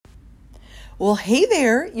Well, hey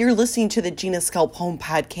there. You're listening to the Gina Scarpone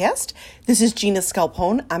podcast. This is Gina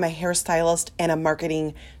Scarpone. I'm a hairstylist and a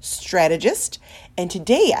marketing strategist. And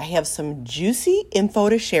today I have some juicy info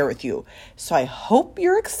to share with you. So I hope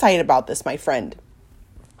you're excited about this, my friend.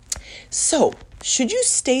 So, should you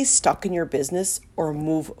stay stuck in your business or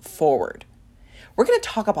move forward? We're going to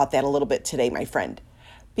talk about that a little bit today, my friend,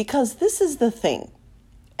 because this is the thing.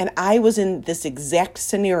 And I was in this exact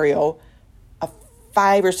scenario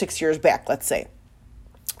 5 or 6 years back, let's say.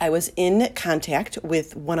 I was in contact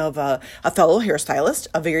with one of a fellow hairstylist,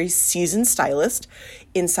 a very seasoned stylist,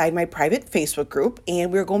 inside my private Facebook group, and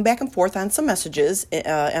we were going back and forth on some messages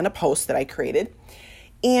and a post that I created.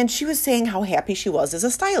 And she was saying how happy she was as a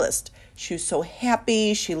stylist. She was so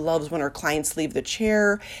happy. She loves when her clients leave the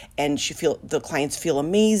chair and the clients feel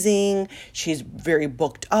amazing. She's very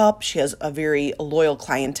booked up. She has a very loyal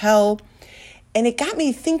clientele. And it got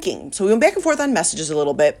me thinking. So we went back and forth on messages a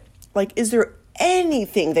little bit. Like, is there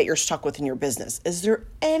anything that you're stuck with in your business? Is there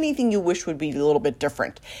anything you wish would be a little bit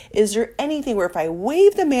different? Is there anything where if I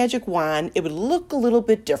waved the magic wand, it would look a little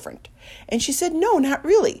bit different? And she said, no, not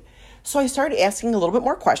really. So I started asking a little bit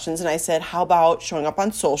more questions, and I said, how about showing up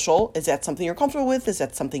on social? Is that something you're comfortable with? Is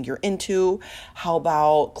that something you're into? How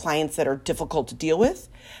about clients that are difficult to deal with?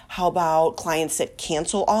 How about clients that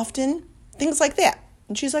cancel often? Things like that.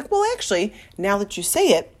 And she's like, well, actually, now that you say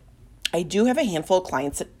it, I do have a handful of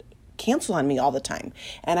clients that cancel on me all the time.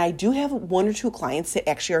 And I do have 1 or 2 clients that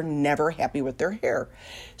actually are never happy with their hair.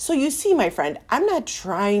 So you see, my friend, I'm not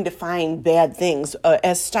trying to find bad things.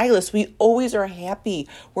 As stylists, we always are happy.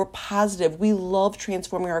 We're positive. We love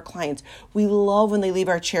transforming our clients. We love when they leave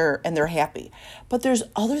our chair and they're happy. But there's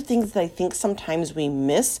other things that I think sometimes we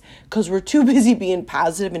miss because we're too busy being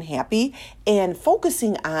positive and happy and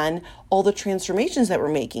focusing on all the transformations that we're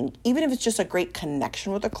making. Even if it's just a great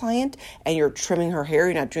connection with a client and you're trimming her hair,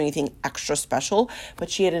 you're not doing anything extra special, but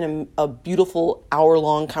she had a beautiful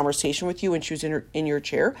hour-long conversation with you when she was in your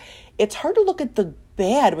chair. It's hard to look at the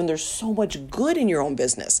bad when there's so much good in your own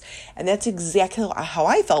business. And that's exactly how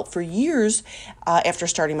I felt for years after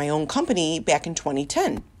starting my own company back in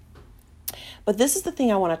 2010. But this is the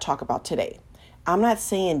thing I want to talk about today. I'm not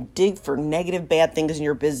saying dig for negative, bad things in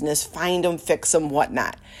your business, find them, fix them,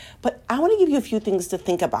 whatnot. But I want to give you a few things to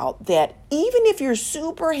think about that even if you're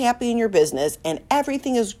super happy in your business and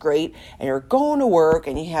everything is great and you're going to work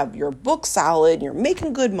and you have your book solid and you're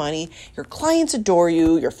making good money, your clients adore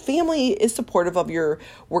you, your family is supportive of your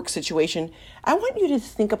work situation, I want you to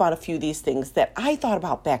think about a few of these things that I thought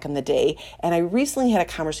about back in the day. And I recently had a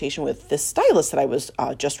conversation with this stylist that I was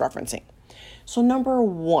just referencing. So number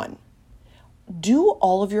 1, do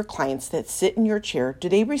all of your clients that sit in your chair, do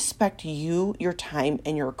they respect you, your time,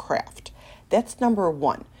 and your craft? That's number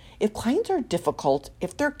 1. If clients are difficult,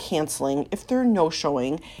 if they're canceling, if they're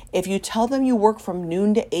no-showing, if you tell them you work from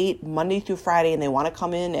noon to 8, Monday through Friday, and they want to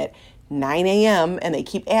come in at 9 a.m. and they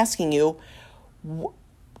keep asking you,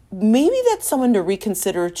 maybe that's someone to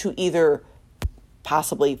reconsider to either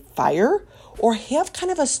possibly fire or have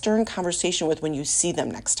kind of a stern conversation with when you see them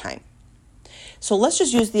next time. So let's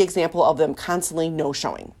just use the example of them constantly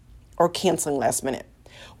no-showing or canceling last minute.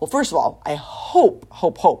 Well, first of all, I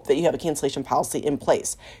hope that you have a cancellation policy in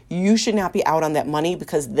place. You should not be out on that money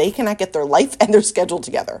because they cannot get their life and their schedule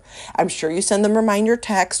together. I'm sure you send them a reminder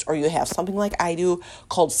text or you have something like I do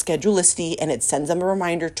called Schedulisty, and it sends them a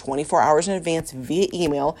reminder 24 hours in advance via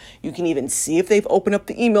email. You can even see if they've opened up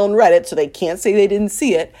the email and read it so they can't say they didn't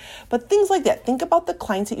see it. But things like that. Think about the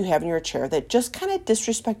clients that you have in your chair that just kind of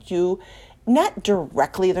disrespect you. Not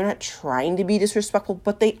directly, they're not trying to be disrespectful,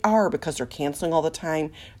 but they are because they're canceling all the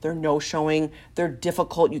time, they're no-showing, they're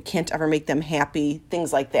difficult, you can't ever make them happy,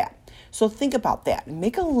 things like that. So think about that.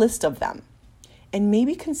 Make a list of them and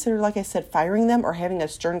maybe consider, like I said, firing them or having a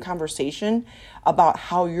stern conversation about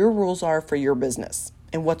how your rules are for your business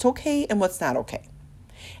and what's okay and what's not okay.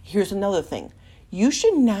 Here's another thing. You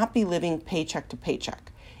should not be living paycheck to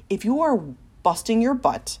paycheck. If you are busting your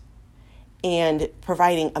butt and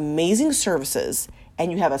providing amazing services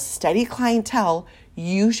and you have a steady clientele,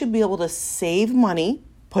 you should be able to save money,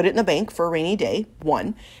 put it in the bank for a rainy day,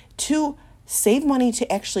 1. 2, save money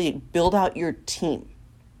to actually build out your team.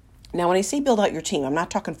 Now, when I say build out your team, I'm not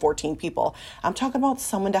talking 14 people. I'm talking about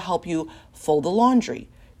someone to help you fold the laundry,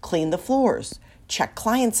 clean the floors, check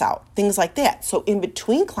clients out, things like that. So in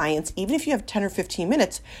between clients, even if you have 10 or 15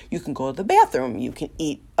 minutes, you can go to the bathroom, you can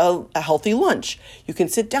eat a healthy lunch, you can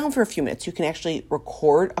sit down for a few minutes, you can actually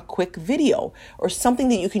record a quick video or something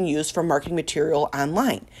that you can use for marketing material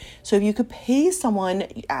online. So if you could pay someone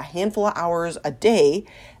a handful of hours a day,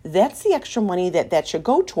 that's the extra money that should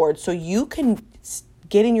go towards so you can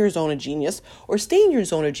get in your zone of genius or stay in your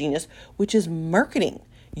zone of genius, which is marketing.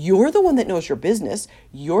 You're the one that knows your business.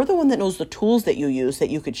 You're the one that knows the tools that you use that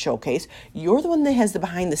you could showcase. You're the one that has the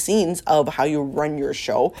behind the scenes of how you run your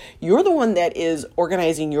show. You're the one that is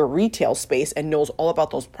organizing your retail space and knows all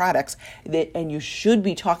about those products, and you should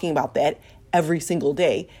be talking about that every single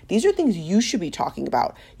day. These are things you should be talking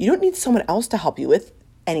about. You don't need someone else to help you with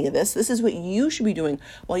any of this. This is what you should be doing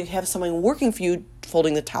while you have someone working for you,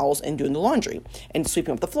 folding the towels and doing the laundry and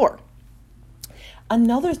sweeping up the floor.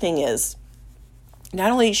 Another thing is, not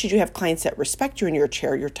only should you have clients that respect you in your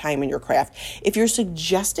chair, your time, and your craft, if you're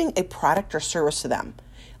suggesting a product or service to them,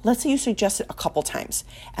 let's say you suggest it a couple times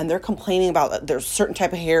and they're complaining about there's a certain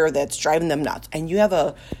type of hair that's driving them nuts, and you have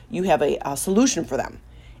a solution for them.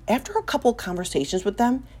 After a couple conversations with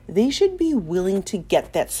them, they should be willing to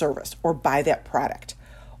get that service or buy that product.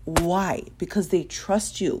 Why? Because they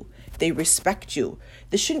trust you. They respect you.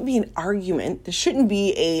 This shouldn't be an argument. This shouldn't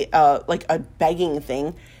be a begging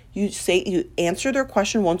thing. You answer their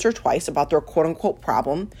question once or twice about their quote unquote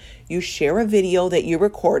problem. You share a video that you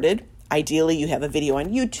recorded. Ideally, you have a video on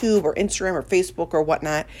YouTube or Instagram or Facebook or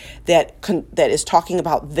whatnot that is talking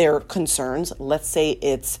about their concerns. Let's say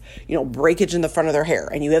it's, breakage in the front of their hair,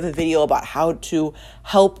 and you have a video about how to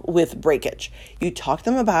help with breakage. You talk to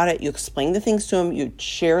them about it. You explain the things to them. You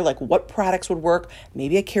share what products would work.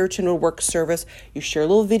 Maybe a keratin would work service. You share a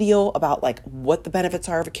little video about what the benefits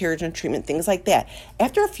are of a keratin treatment, things like that.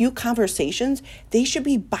 After a few conversations, they should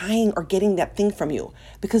be buying or getting that thing from you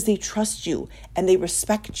because they trust you and they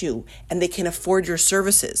respect you and they can afford your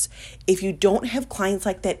services. If you don't have clients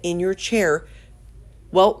like that in your chair,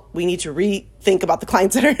 well, we need to rethink about the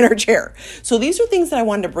clients that are in our chair. So these are things that I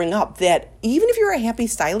wanted to bring up, that even if you're a happy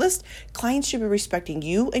stylist, clients should be respecting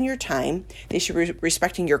you and your time. They should be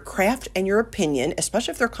respecting your craft and your opinion,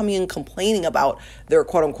 especially if they're coming in complaining about their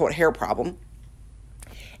quote unquote hair problem.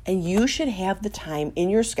 And you should have the time in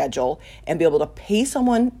your schedule and be able to pay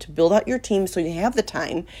someone to build out your team so you have the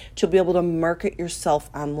time to be able to market yourself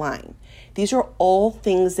online. These are all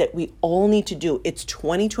things that we all need to do. It's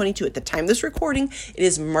 2022. At the time of this recording, it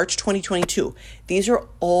is March 2022. These are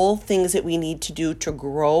all things that we need to do to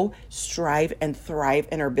grow, strive, and thrive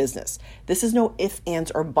in our business. This is no ifs, ands,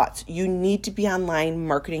 or buts. You need to be online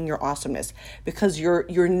marketing your awesomeness because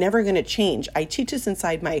you're never going to change. I teach this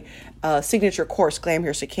inside my signature course, Glam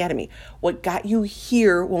Hairst Academy. What got you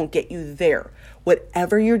here won't get you there.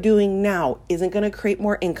 Whatever you're doing now isn't going to create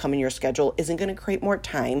more income in your schedule, isn't going to create more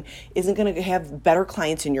time, isn't going to have better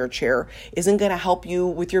clients in your chair, isn't going to help you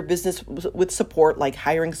with your business with support like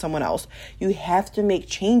hiring someone else. You have to make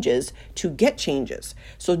changes to get changes.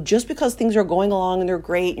 So just because things are going along and they're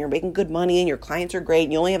great and you're making good money and your clients are great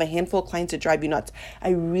and you only have a handful of clients that drive you nuts, I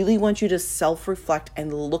really want you to self-reflect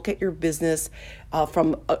and look at your business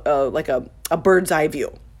from a bird's eye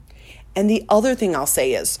view. And the other thing I'll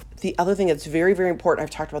say is, the other thing that's very, very important, I've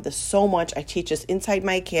talked about this so much, I teach this inside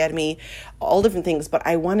my academy, all different things, but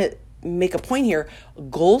I want to make a point here.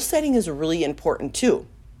 Goal setting is really important too.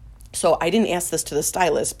 So I didn't ask this to the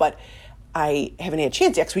stylist, but I haven't had a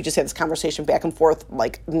chance yet because we just had this conversation back and forth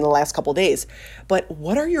in the last couple of days. But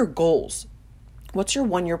what are your goals? What's your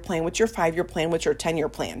 1-year plan? What's your 5-year plan? What's your 10-year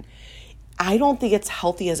plan? I don't think it's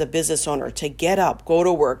healthy as a business owner to get up, go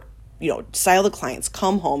to work, style the clients,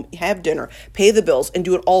 come home, have dinner, pay the bills, and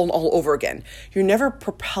do it all over again. You're never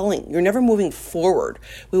propelling. You're never moving forward.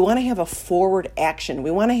 We want to have a forward action. We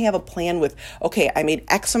want to have a plan with, okay, I made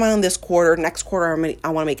X amount in this quarter. Next quarter, I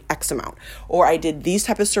want to make X amount. Or I did these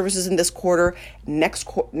type of services in this quarter. Next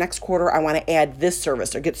quarter, I want to add this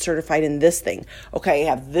service or get certified in this thing. Okay, I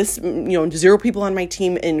have this, 0 people on my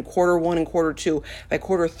team in quarter 1 and quarter 2. By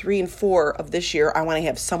quarter 3 and 4 of this year, I want to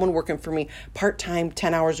have someone working for me part-time,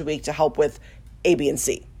 10 hours a week to help with A, B, and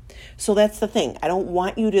C. So that's the thing. I don't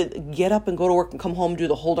want you to get up and go to work and come home and do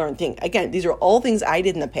the whole darn thing. Again, these are all things I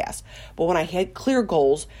did in the past. But when I had clear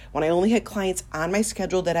goals, when I only had clients on my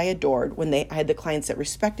schedule that I adored, when I had the clients that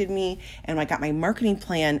respected me, and when I got my marketing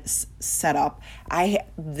plan set up,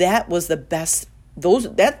 that was the best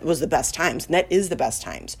times, and that is the best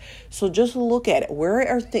times. So just look at it.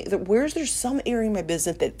 Where's there some area in my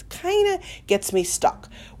business that kind of gets me stuck?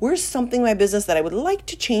 Where's something in my business that I would like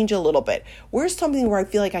to change a little bit? Where's something where I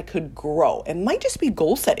feel like I could grow? It might just be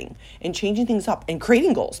goal setting and changing things up and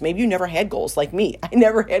creating goals. Maybe you never had goals like me. I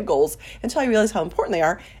never had goals until I realized how important they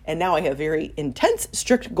are. And now I have very intense,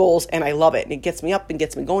 strict goals, and I love it. And it gets me up and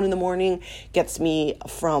gets me going in the morning, gets me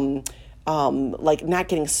from not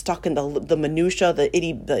getting stuck in the minutia,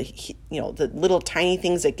 the little tiny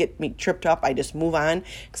things that get me tripped up. I just move on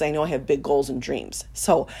because I know I have big goals and dreams.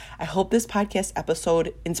 So I hope this podcast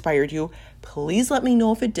episode inspired you. Please let me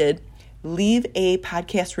know if it did. leave a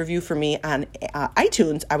podcast review for me on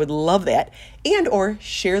iTunes. I would love that. And or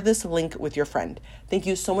share this link with your friend. Thank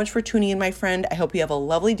you so much for tuning in, my friend. I hope you have a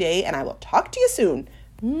lovely day, and I will talk to you soon.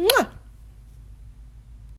 Mwah!